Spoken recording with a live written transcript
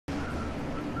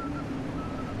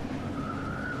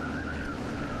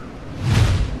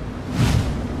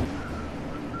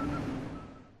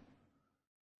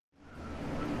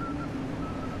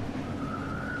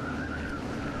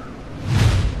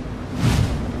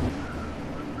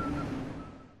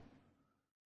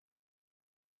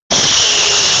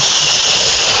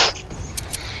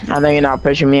I think you're not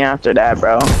pushing me after that,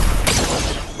 bro.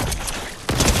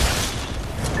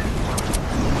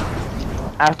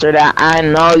 After that, I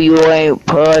know you ain't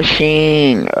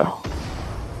pushing.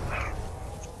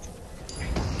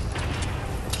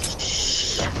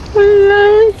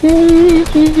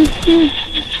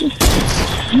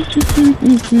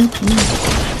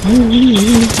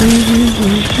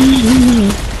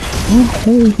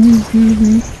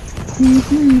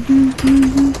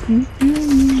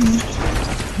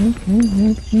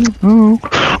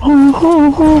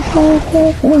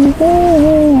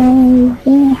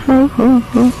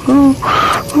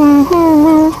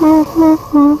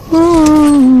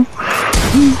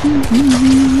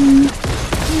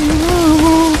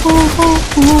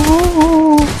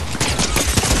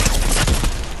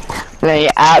 Then you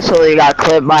absolutely got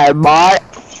clipped by a bot.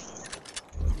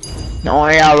 Don't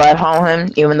worry, I'll let on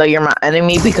him, even though you're my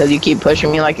enemy, because you keep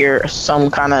pushing me like you're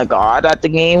some kind of god at the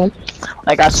game.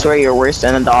 Like, I swear you're worse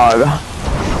than a dog.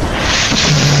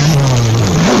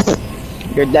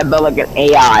 You're dead built like an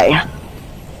AI.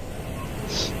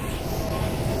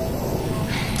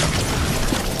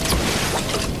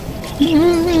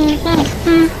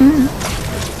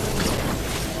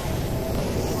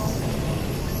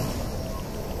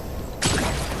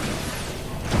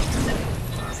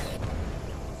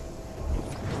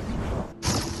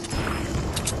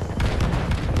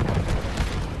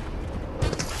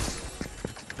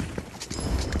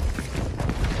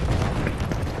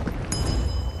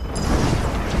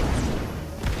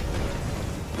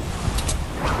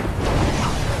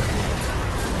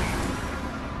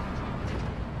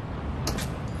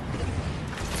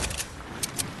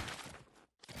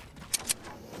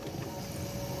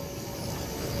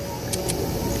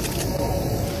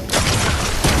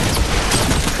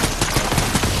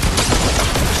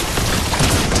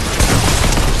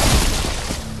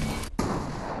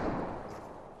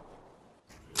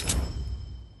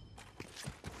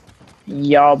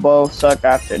 Y'all both suck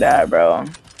after that, bro.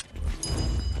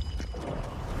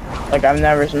 Like, I've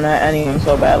never met anyone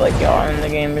so bad like y'all in the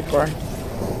game before.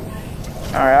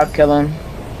 Alright, I'll kill him.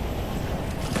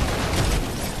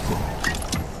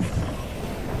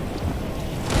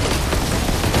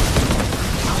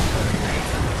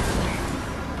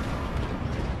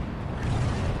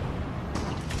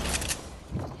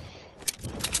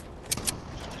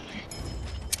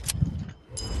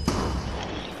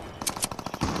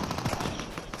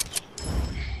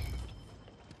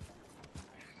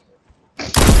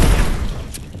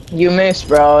 You miss,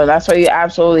 bro. That's why you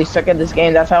absolutely suck at this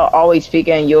game. That's how I always speak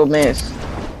and you'll miss.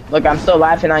 Look, I'm still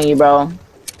laughing on you, bro.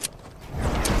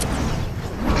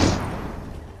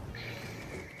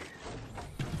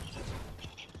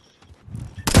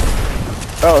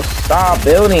 Bro, stop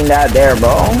building that there,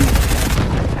 bro.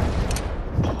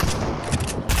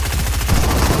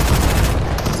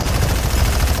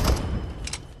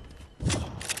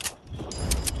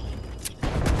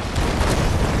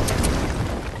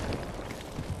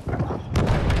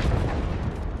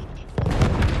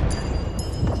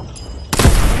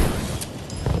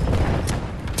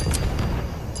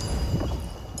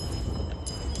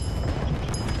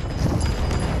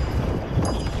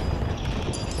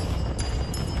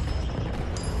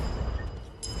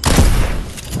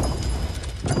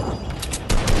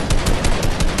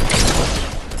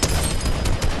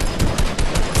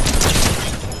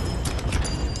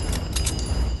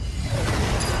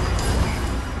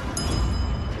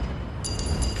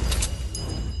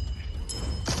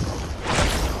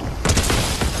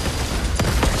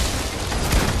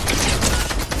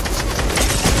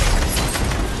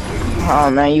 Oh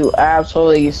man, you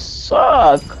absolutely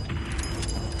suck.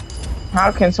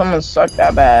 How can someone suck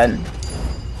that bad?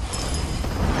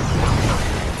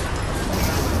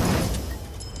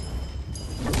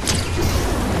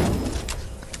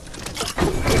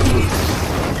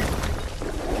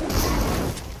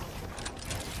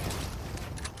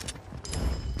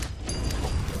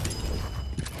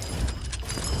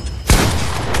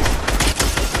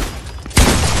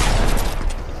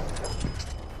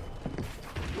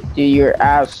 Dude, you're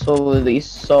absolutely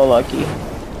so lucky.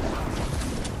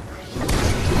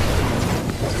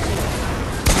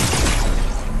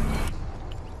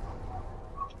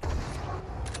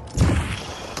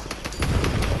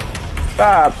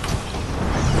 Stop.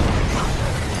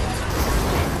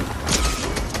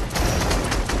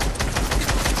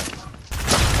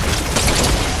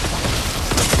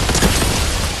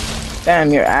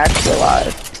 Damn, you're actually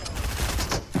alive.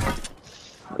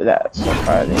 That's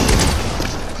surprising.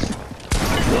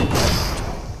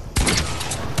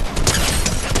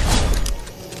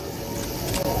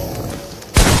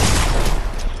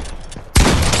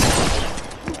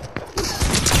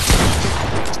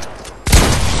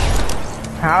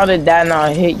 How did that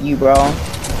not hit you, bro?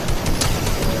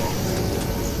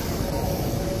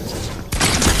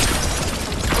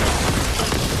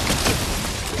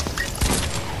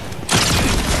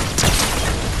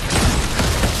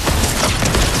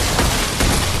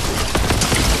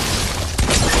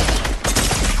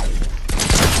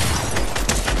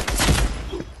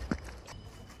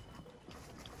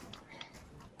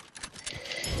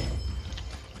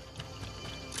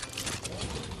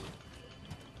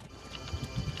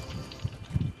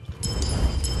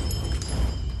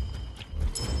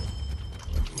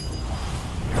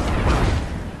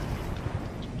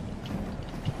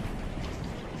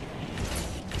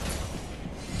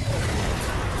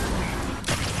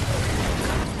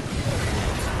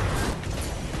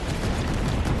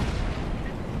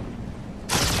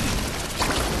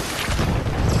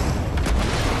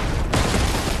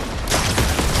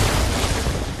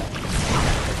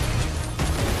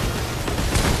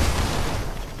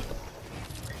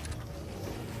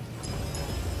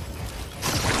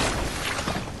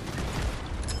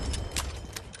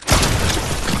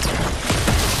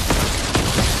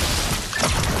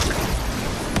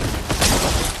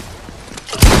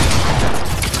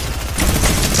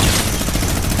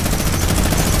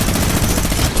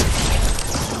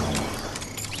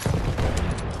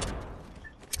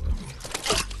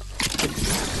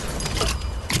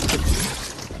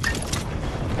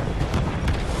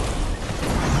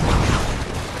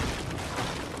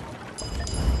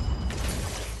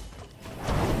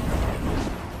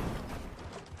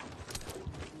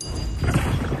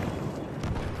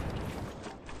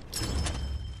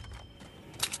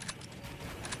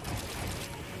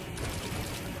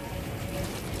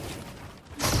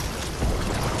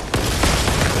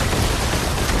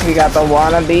 We got the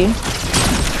wannabe.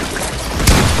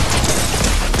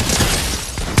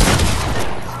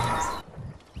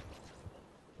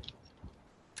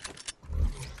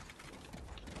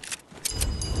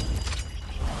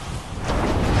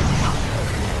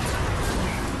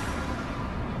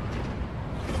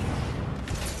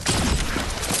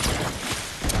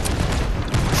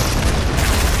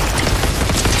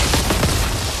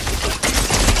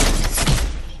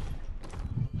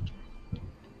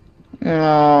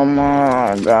 Oh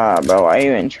my god, bro, why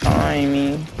you even trying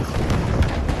me?